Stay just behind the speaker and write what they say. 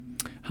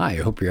Hi, I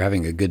hope you're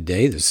having a good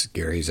day. This is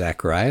Gary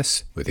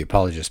Zacharias with the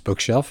Apologist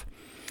Bookshelf.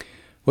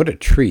 What a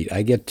treat.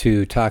 I get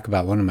to talk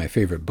about one of my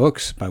favorite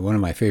books by one of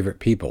my favorite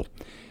people.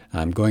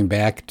 I'm going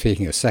back,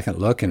 taking a second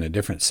look in a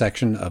different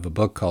section of a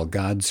book called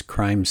God's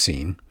Crime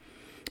Scene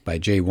by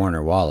J.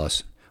 Warner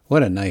Wallace.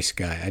 What a nice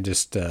guy.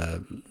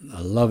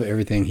 I love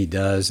everything he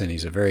does, and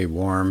he's a very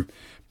warm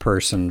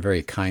person,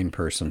 very kind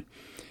person.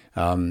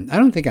 I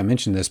don't think I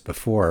mentioned this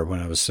before when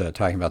I was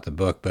talking about the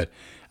book, but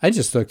I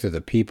just looked at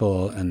the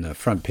people on the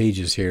front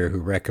pages here who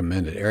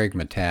recommended Eric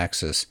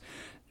Metaxas,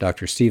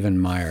 Dr. Stephen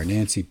Meyer,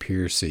 Nancy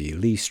Pearcey,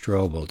 Lee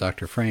Strobel,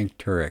 Dr. Frank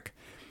Turek,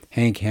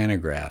 Hank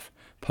Hanegraaff,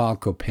 Paul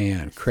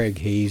Copan, Craig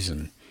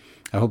Hazen.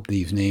 I hope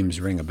these names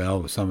ring a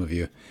bell with some of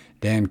you.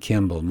 Dan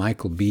Kimball,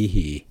 Michael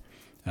Behe,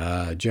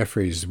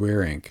 Jeffrey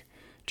Zwirink,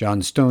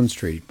 John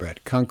Stonestreet,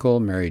 Brett Kunkel,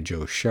 Mary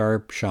Jo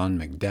Sharp, Sean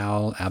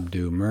McDowell,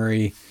 Abdu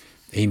Murray,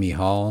 Amy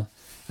Hall.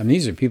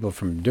 These are people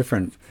from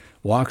different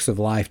walks of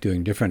life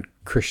doing different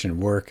Christian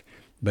work,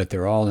 but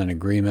they're all in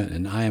agreement,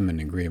 and I am in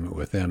agreement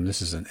with them.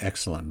 This is an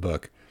excellent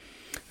book.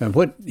 And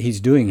what he's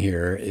doing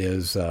here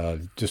is,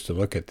 just to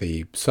look at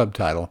the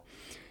subtitle,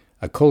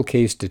 A Cold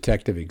Case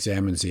Detective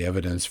Examines the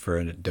Evidence for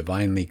a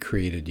Divinely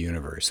Created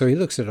Universe. So he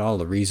looks at all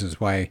the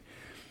reasons why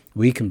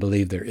we can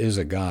believe there is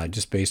a God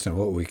just based on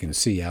what we can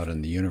see out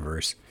in the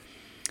universe.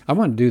 I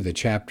want to do the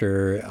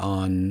chapter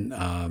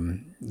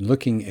on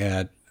looking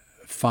at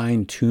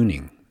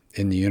fine-tuning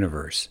in the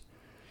universe.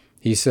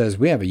 He says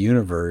we have a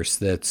universe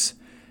that's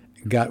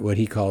got what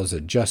he calls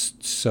a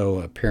just-so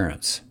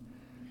appearance.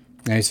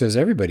 And he says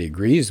everybody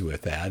agrees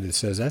with that. It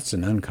says that's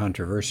an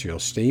uncontroversial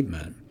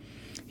statement.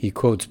 He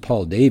quotes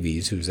Paul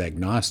Davies, who's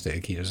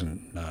agnostic. He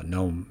doesn't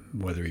know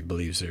whether he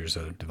believes there's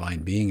a divine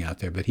being out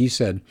there, but he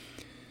said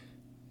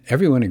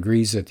everyone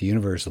agrees that the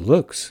universe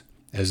looks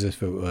as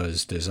if it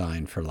was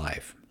designed for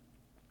life.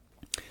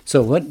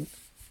 So what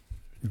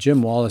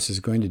Jim Wallace is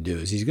going to do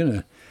is he's going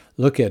to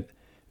look at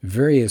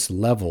various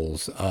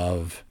levels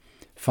of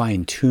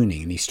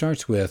fine-tuning. And he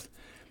starts with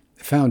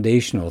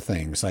foundational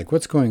things, like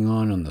what's going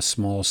on the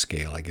small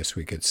scale, I guess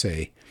we could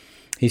say.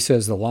 He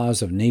says the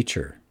laws of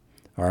nature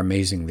are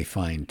amazingly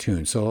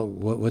fine-tuned. So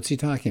what's he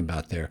talking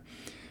about there?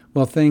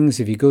 Well, things,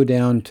 if you go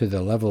down to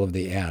the level of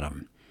the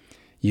atom,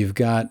 you've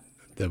got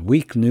the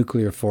weak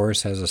nuclear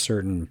force has a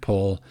certain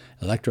pull,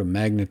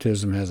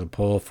 electromagnetism has a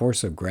pull,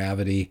 force of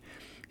gravity.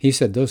 He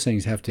said those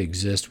things have to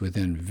exist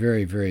within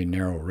very, very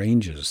narrow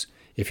ranges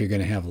if you're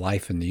going to have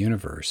life in the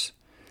universe.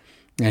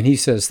 And he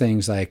says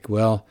things like,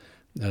 well,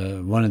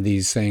 one of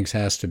these things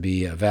has to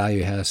be, a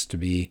value has to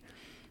be,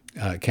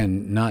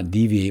 can not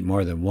deviate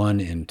more than 1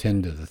 in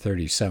 10 to the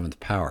 37th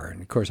power.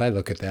 And of course, I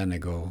look at that and I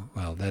go,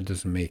 well, that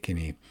doesn't make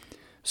any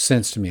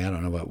sense to me. I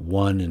don't know what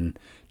 1 in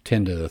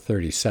 10 to the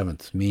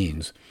 37th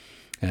means.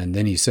 And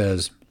then he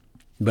says,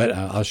 but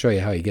I'll show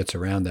you how he gets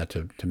around that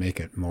to make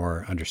it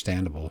more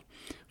understandable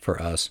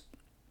for us.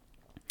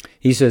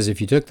 He says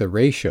if you took the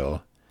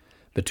ratio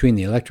between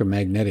the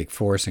electromagnetic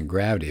force and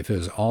gravity, if it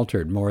was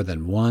altered more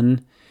than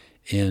 1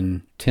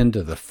 in 10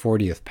 to the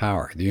 40th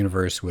power, the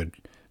universe would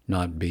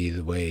not be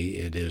the way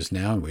it is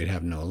now, and we'd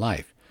have no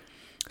life.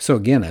 So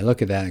again, I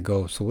look at that and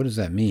go, so what does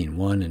that mean,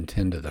 1 in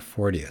 10 to the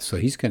 40th? So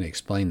he's going to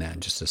explain that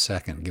in just a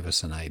second, give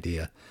us an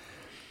idea.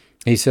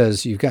 He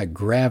says you've got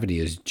gravity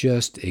is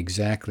just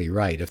exactly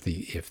right. If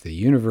the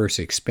universe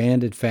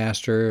expanded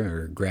faster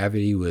or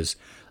gravity was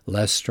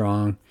less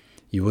strong,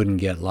 you wouldn't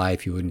get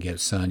life, you wouldn't get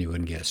sun, you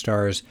wouldn't get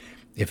stars.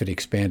 If it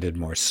expanded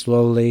more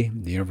slowly,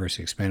 the universe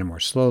expanded more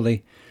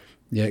slowly,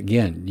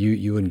 again,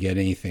 you wouldn't get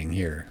anything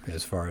here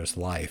as far as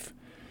life.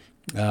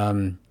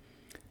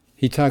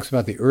 He talks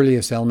about the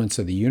earliest elements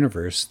of the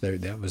universe.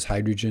 That was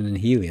hydrogen and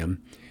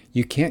helium.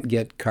 You can't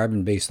get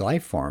carbon-based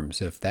life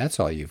forms if that's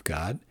all you've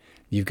got.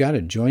 You've got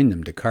to join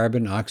them to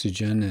carbon,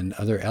 oxygen, and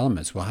other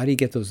elements. Well, how do you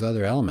get those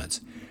other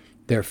elements?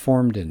 They're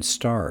formed in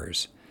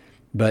stars.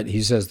 But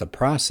he says the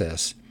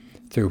process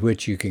through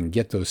which you can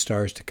get those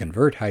stars to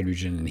convert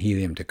hydrogen and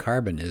helium to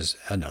carbon is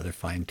another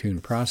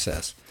fine-tuned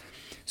process.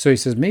 So he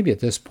says maybe at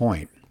this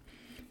point,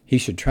 he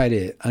should try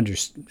to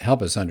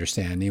help us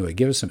understand, anyway,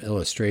 give us some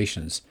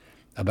illustrations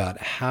about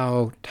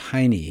how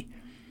tiny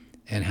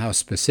and how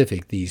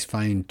specific these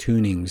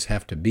fine-tunings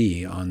have to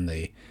be on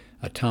the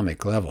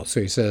atomic level.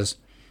 So he says,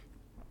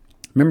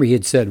 remember he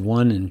had said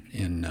 1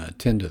 in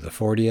 10 to the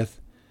 40th?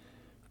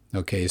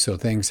 Okay, so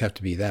things have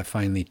to be that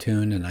finely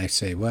tuned, and I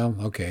say, well,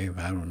 okay,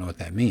 I don't know what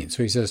that means.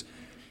 So he says,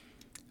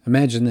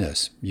 imagine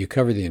this. You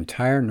cover the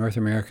entire North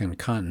American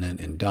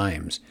continent in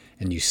dimes,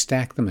 and you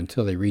stack them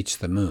until they reach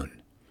the moon.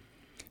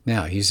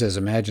 Now, he says,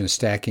 imagine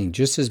stacking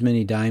just as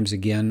many dimes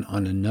again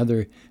on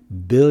another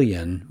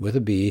billion, with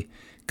a B,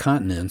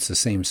 continents the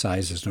same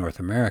size as North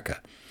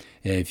America.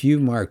 And if you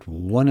marked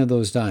one of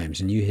those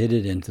dimes and you hit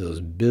it into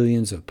those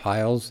billions of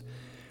piles,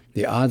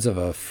 the odds of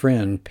a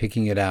friend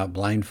picking it out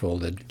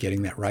blindfolded,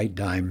 getting that right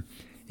dime,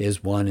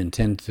 is 1 in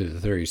 10 to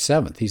the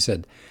 37th. He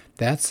said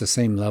that's the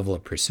same level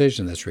of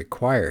precision that's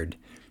required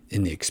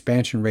in the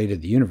expansion rate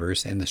of the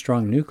universe and the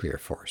strong nuclear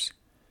force.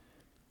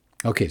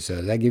 Okay, so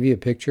does that give you a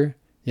picture?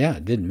 Yeah,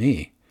 it did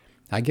me.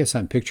 I guess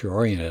I'm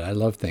picture-oriented. I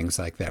love things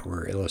like that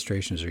where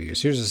illustrations are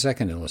used. Here's a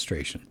second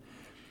illustration.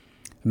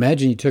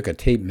 Imagine you took a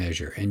tape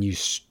measure and you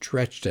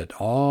stretched it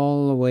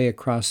all the way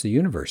across the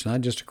universe,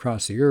 not just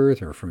across the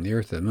Earth or from the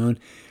Earth to the Moon.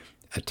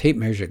 A tape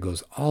measure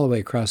goes all the way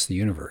across the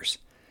universe.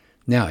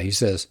 Now, he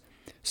says,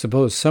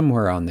 suppose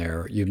somewhere on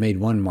there you've made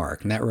one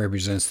mark, and that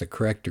represents the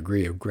correct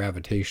degree of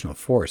gravitational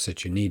force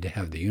that you need to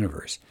have the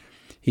universe.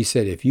 He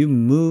said, if you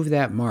move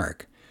that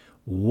mark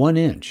 1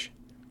 inch,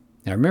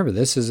 now remember,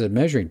 this is a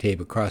measuring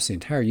tape across the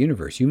entire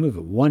universe. You move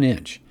it 1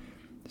 inch.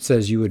 It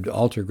says you would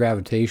alter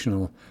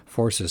gravitational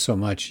forces so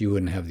much you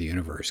wouldn't have the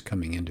universe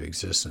coming into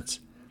existence.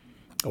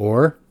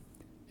 Or,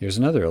 here's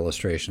another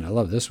illustration. I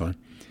love this one.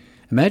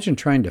 Imagine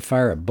trying to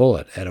fire a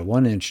bullet at a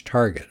 1 inch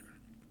target.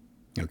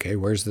 Okay,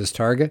 where's this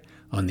target?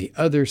 On the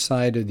other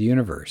side of the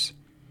universe.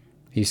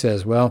 He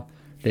says, well,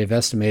 they've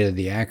estimated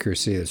the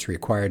accuracy that's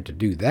required to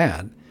do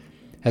that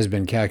has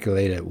been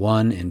calculated at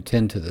 1 in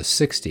 10 to the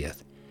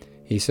 60th.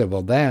 He said,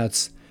 well,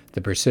 that's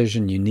the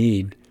precision you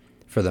need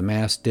for the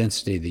mass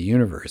density of the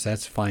universe.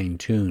 That's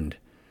fine-tuned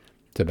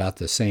to about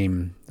the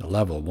same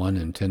level, 1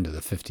 in 10 to the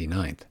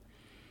 59th.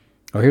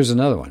 Oh, here's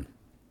another one.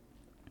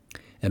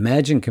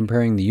 Imagine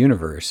comparing the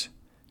universe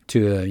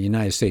to a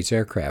United States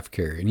aircraft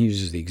carrier, and he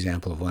uses the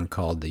example of one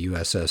called the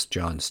USS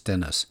John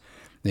Stennis.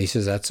 And he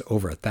says that's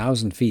over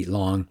 1,000 feet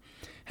long,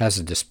 has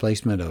a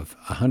displacement of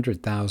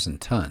 100,000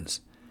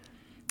 tons.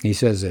 He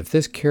says if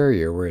this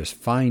carrier were as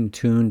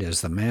fine-tuned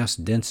as the mass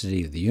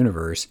density of the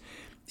universe,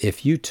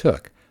 if you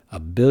took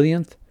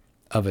 1/1000th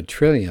of a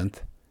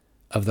trillionth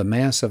of the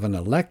mass of an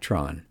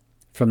electron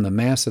from the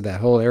mass of that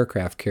whole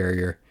aircraft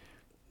carrier,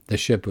 the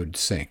ship would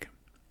sink.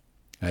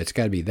 It's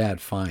got to be that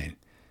fine.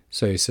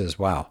 So he says,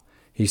 wow.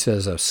 He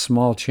says a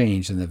small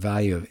change in the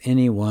value of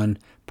any one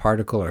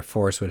particle or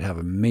force would have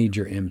a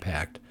major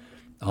impact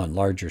on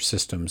larger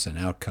systems and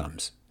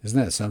outcomes.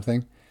 Isn't that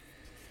something?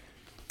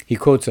 He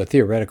quotes a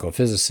theoretical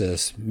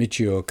physicist,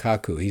 Michio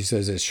Kaku. He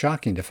says, it's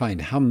shocking to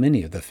find how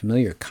many of the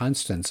familiar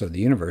constants of the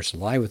universe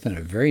lie within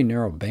a very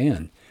narrow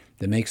band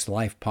that makes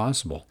life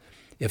possible.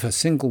 If a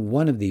single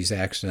one of these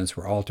accidents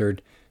were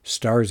altered,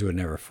 stars would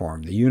never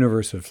form, the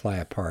universe would fly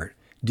apart,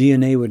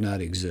 DNA would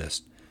not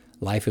exist,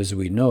 life as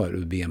we know it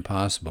would be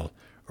impossible,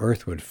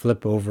 Earth would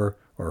flip over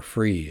or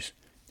freeze,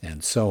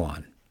 and so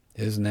on.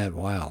 Isn't that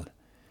wild?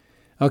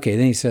 Okay,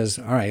 then he says,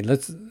 all right,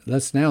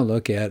 let's now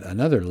look at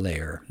another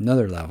layer,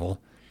 another level.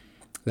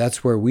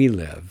 That's where we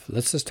live.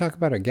 Let's just talk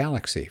about our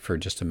galaxy for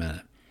just a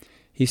minute.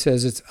 He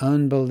says it's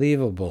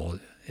unbelievable.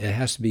 It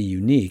has to be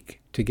unique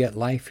to get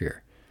life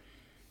here.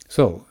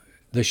 So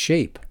the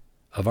shape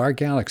of our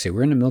galaxy,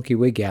 we're in the Milky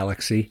Way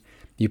galaxy.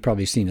 You've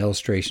probably seen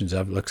illustrations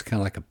of it. It looks kind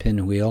of like a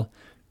pinwheel,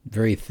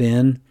 very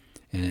thin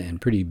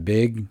and pretty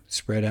big,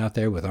 spread out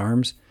there with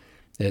arms.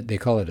 They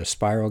call it a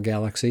spiral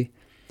galaxy.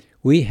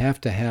 We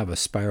have to have a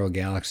spiral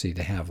galaxy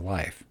to have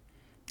life.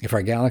 If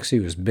our galaxy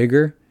was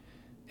bigger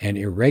and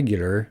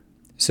irregular,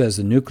 says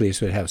the nucleus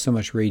would have so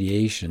much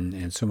radiation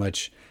and so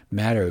much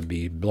matter would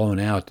be blown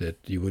out that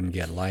you wouldn't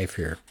get life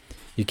here.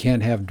 You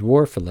can't have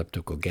dwarf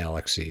elliptical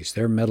galaxies.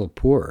 They're metal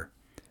poor,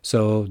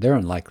 so they're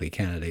unlikely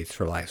candidates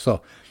for life.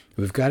 So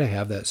we've got to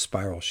have that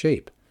spiral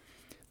shape.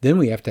 Then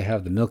we have to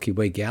have the Milky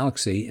Way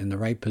galaxy in the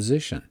right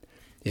position.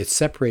 It's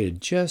separated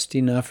just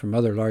enough from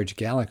other large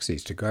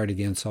galaxies to guard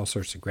against all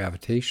sorts of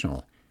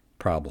gravitational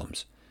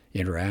problems,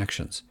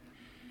 interactions.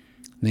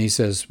 And then he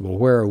says, well,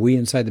 where are we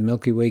inside the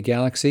Milky Way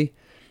galaxy?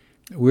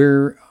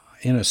 We're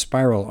in a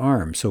spiral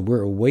arm, so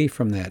we're away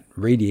from that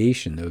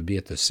radiation that would be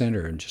at the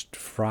center and just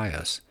fry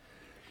us.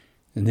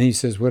 And then he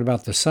says, what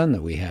about the sun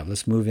that we have?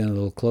 Let's move in a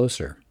little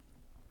closer.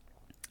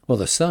 Well,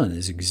 the sun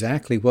is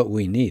exactly what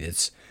we need.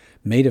 It's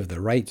made of the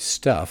right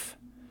stuff,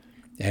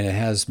 and it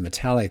has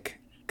metallic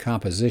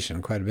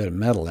composition, quite a bit of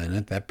metal in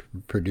it, that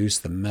produce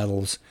the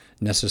metals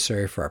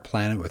necessary for our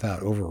planet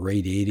without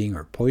over-radiating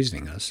or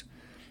poisoning us.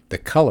 The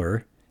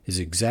color is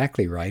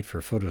exactly right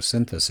for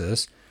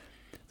photosynthesis.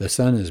 The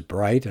sun is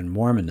bright and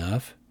warm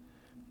enough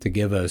to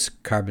give us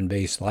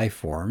carbon-based life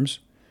forms.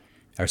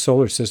 Our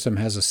solar system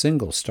has a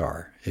single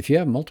star. If you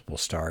have multiple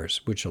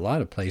stars, which a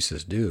lot of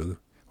places do,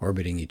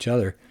 orbiting each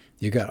other,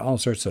 you've got all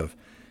sorts of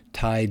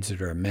tides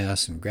that are a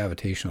mess and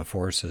gravitational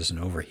forces and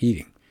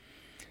overheating.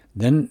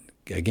 Then,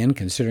 again,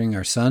 considering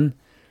our sun,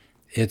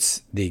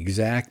 it's the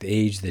exact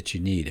age that you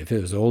need. If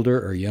it was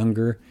older or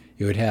younger,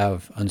 it would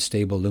have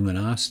unstable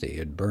luminosity.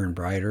 It'd burn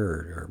brighter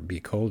or be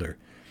colder.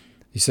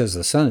 He says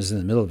the sun is in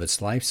the middle of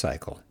its life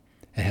cycle.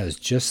 It has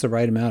just the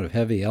right amount of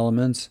heavy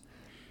elements.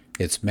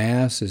 Its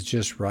mass is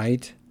just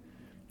right.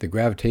 The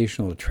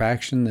gravitational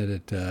attraction that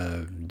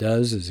it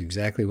does is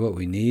exactly what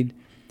we need.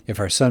 If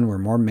our sun were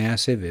more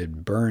massive,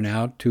 it'd burn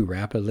out too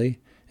rapidly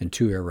and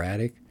too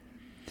erratic.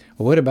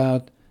 Well, what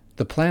about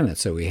the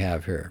planets that we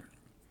have here?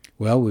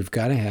 Well, we've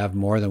got to have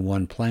more than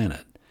one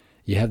planet.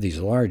 You have these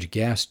large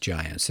gas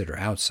giants that are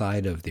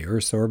outside of the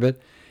Earth's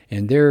orbit,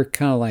 and they're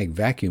kind of like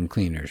vacuum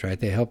cleaners, right?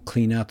 They help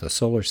clean out the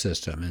solar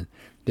system, and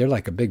they're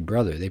like a big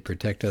brother. They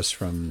protect us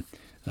from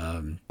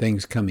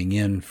things coming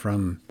in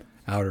from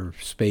outer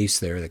space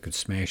there that could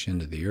smash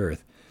into the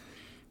Earth.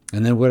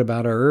 And then what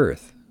about our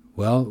Earth?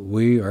 Well,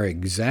 we are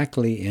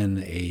exactly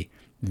in a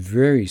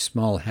very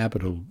small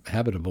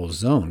habitable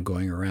zone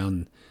going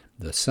around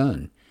the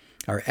sun.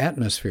 Our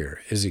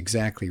atmosphere is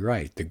exactly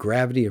right. The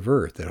gravity of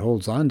Earth that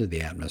holds onto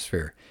the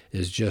atmosphere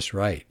is just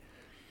right.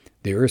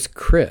 The Earth's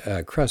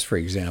crust, for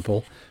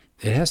example,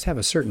 it has to have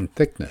a certain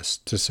thickness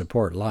to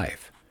support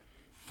life.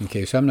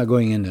 Okay, so I'm not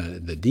going into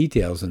the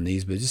details in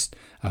these, but just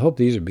I hope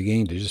these are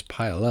beginning to just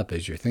pile up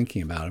as you're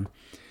thinking about them.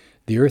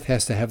 The Earth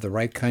has to have the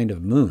right kind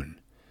of moon.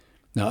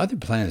 Now, other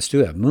planets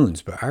do have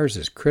moons, but ours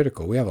is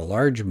critical. We have a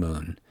large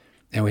moon,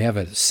 and we have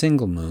a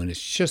single moon.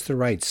 It's just the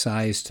right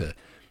size to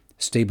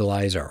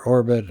stabilize our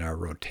orbit and our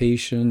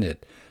rotation.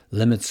 It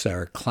limits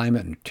our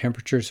climate and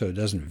temperature so it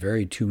doesn't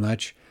vary too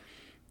much.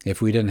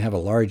 If we didn't have a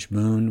large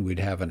moon, we'd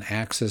have an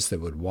axis that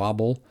would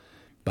wobble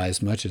by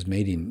as much as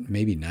maybe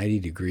 90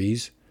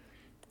 degrees.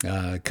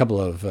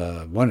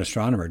 One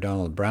astronomer,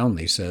 Donald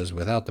Brownlee, says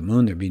without the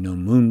moon there'd be no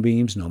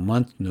moonbeams, no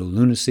month, no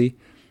lunacy,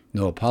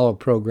 no Apollo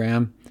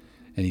program.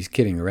 And he's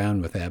kidding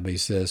around with that, but he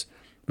says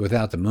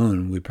without the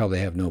moon we'd probably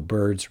have no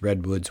birds,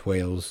 redwoods,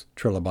 whales,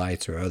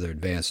 trilobites, or other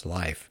advanced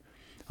life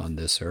on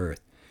this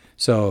earth.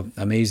 So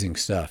amazing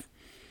stuff.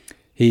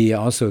 He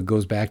also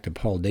goes back to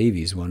Paul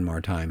Davies one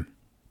more time.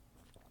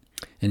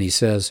 And he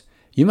says,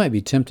 you might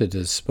be tempted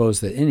to suppose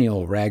that any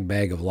old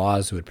ragbag of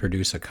laws would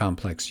produce a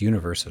complex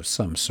universe of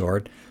some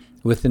sort,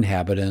 with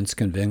inhabitants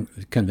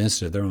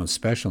convinced of their own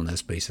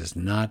specialness, but he says,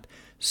 not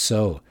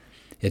so.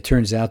 It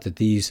turns out that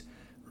these,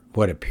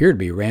 what appear to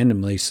be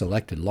randomly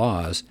selected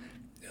laws,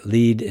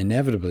 lead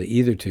inevitably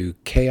either to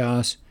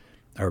chaos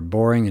or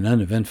boring and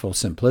uneventful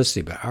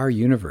simplicity. But our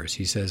universe,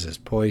 he says, is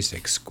poised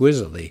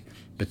exquisitely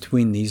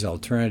between these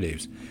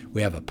alternatives.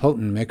 We have a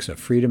potent mix of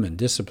freedom and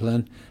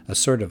discipline, a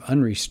sort of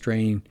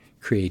unrestrained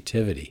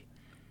creativity.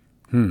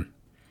 Now,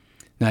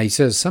 he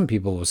says some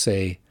people will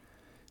say,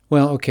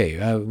 well,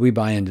 okay, we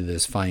buy into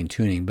this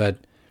fine-tuning, but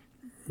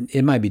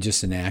it might be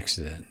just an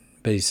accident.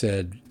 But he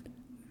said,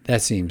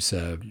 that seems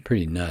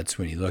pretty nuts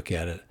when you look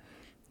at it.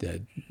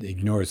 That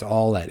ignores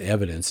all that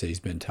evidence that he's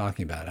been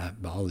talking about,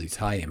 all these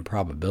high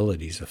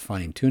improbabilities of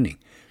fine-tuning.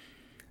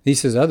 He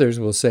says others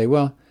will say,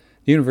 well,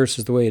 the universe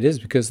is the way it is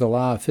because the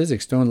law of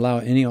physics don't allow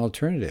any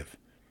alternative.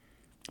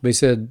 But he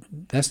said,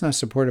 that's not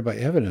supported by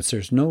evidence.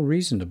 There's no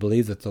reason to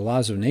believe that the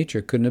laws of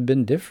nature couldn't have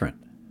been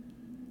different.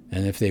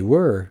 And if they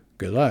were,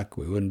 good luck,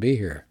 we wouldn't be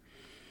here.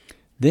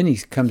 Then he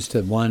comes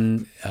to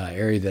one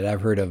area that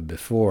I've heard of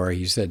before.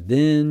 He said,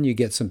 then you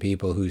get some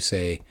people who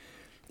say,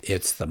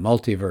 it's the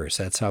multiverse.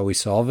 That's how we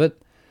solve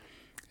it.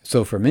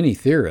 So for many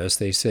theorists,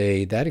 they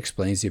say that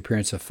explains the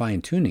appearance of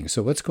fine-tuning.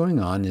 So what's going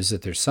on is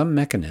that there's some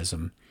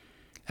mechanism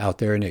out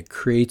there, and it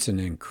creates an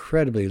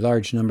incredibly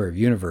large number of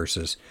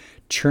universes,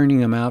 churning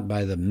them out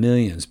by the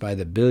millions, by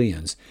the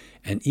billions,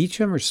 and each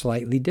of them are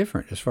slightly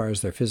different as far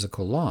as their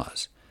physical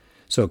laws.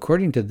 So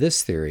according to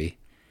this theory,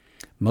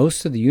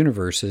 most of the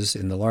universes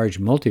in the large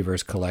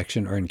multiverse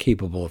collection are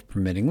incapable of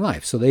permitting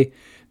life. So they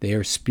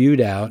are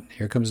spewed out.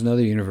 Here comes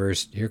another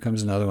universe. Here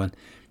comes another one.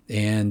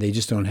 And they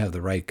just don't have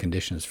the right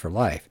conditions for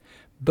life.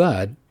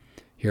 But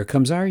here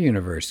comes our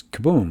universe.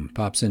 Kaboom,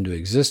 pops into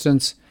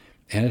existence.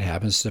 And it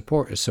happens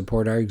to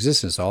support our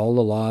existence. All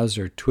the laws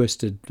are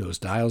twisted. Those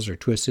dials are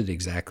twisted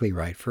exactly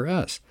right for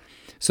us.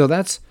 So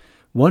that's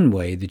one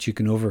way that you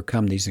can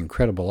overcome these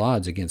incredible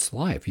odds against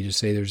life. You just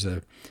say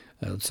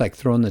it's like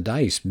throwing the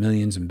dice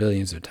millions and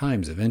billions of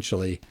times.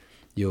 Eventually,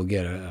 you'll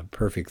get a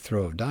perfect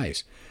throw of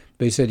dice.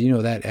 But he said,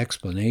 that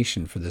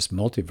explanation for this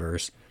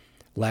multiverse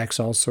lacks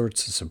all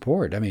sorts of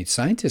support. I mean,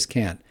 scientists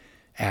can't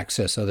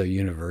access other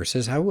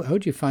universes. How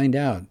would you find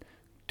out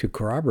to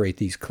corroborate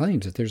these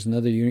claims that there's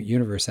another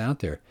universe out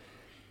there?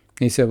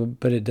 And he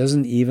said, but it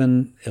doesn't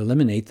even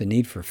eliminate the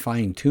need for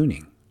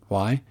fine-tuning.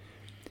 Why?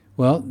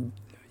 Well,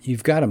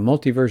 you've got a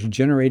multiverse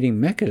generating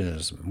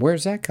mechanism.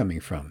 Where's that coming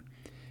from?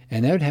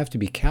 And that would have to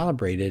be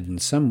calibrated in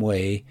some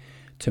way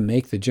to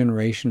make the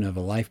generation of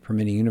a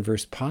life-permitting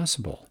universe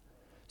possible.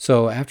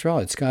 So after all,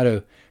 it's got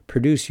to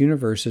produce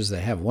universes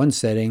that have one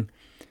setting,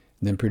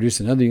 and then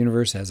produce another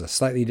universe that has a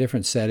slightly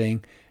different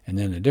setting, and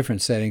then a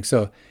different setting.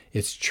 So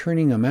it's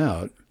churning them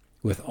out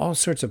with all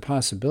sorts of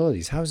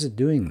possibilities. How is it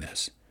doing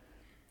this?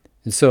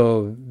 And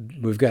so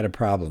we've got a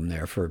problem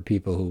there for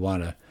people who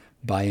want to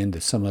buy into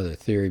some other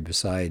theory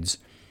besides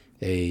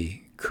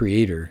a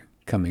creator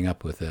coming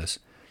up with this.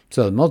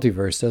 So the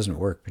multiverse doesn't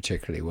work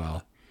particularly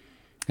well.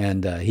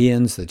 And he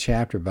ends the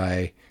chapter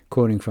by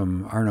quoting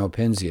from Arno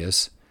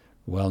Penzias,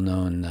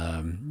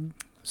 well-known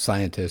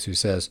scientist, who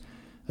says,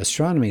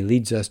 astronomy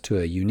leads us to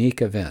a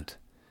unique event,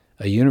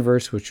 a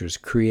universe which was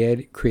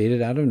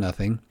created out of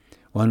nothing,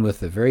 one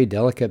with the very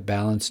delicate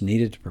balance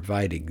needed to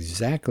provide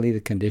exactly the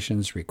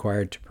conditions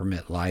required to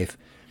permit life,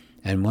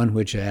 and one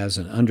which has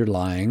an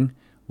underlying,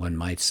 one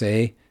might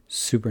say,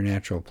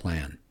 supernatural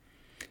plan.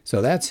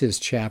 So that's his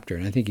chapter,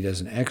 and I think he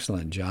does an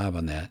excellent job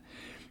on that.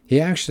 He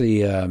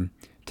actually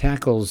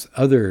tackles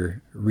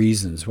other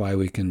reasons why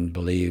we can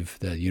believe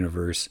the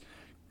universe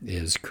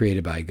is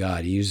created by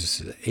God. He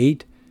uses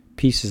 8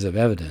 pieces of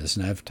evidence,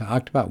 and I've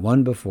talked about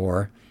one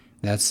before,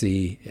 That's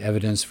the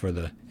evidence for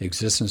the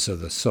existence of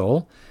the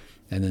soul.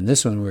 And then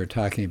this one, we're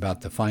talking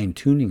about the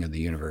fine-tuning of the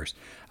universe.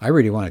 I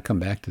really want to come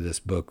back to this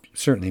book,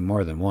 certainly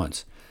more than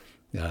once.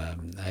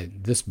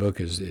 This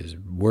book is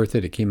worth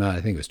it. It came out,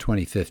 I think it was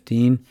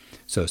 2015,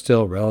 so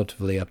still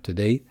relatively up to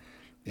date.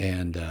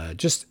 And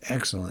just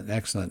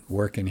excellent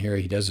work in here.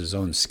 He does his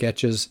own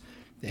sketches.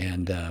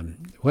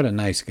 And what a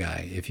nice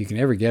guy. If you can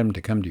ever get him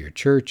to come to your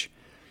church,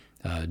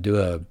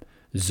 do a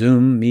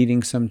Zoom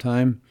meeting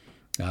sometime,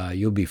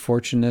 you'll be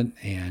fortunate.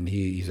 And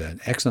he's an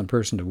excellent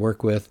person to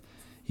work with.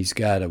 He's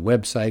got a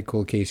website,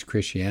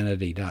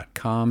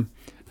 coldcasechristianity.com.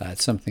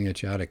 It's something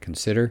that you ought to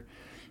consider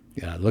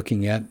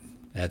looking at.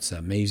 That's an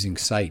amazing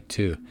site,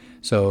 too.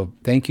 So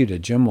thank you to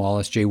Jim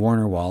Wallace, J.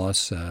 Warner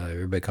Wallace.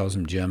 Everybody calls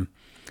him Jim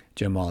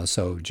Wallace.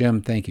 So,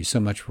 Jim, thank you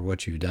so much for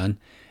what you've done.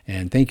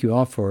 And thank you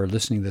all for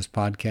listening to this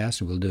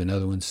podcast, and we'll do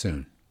another one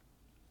soon.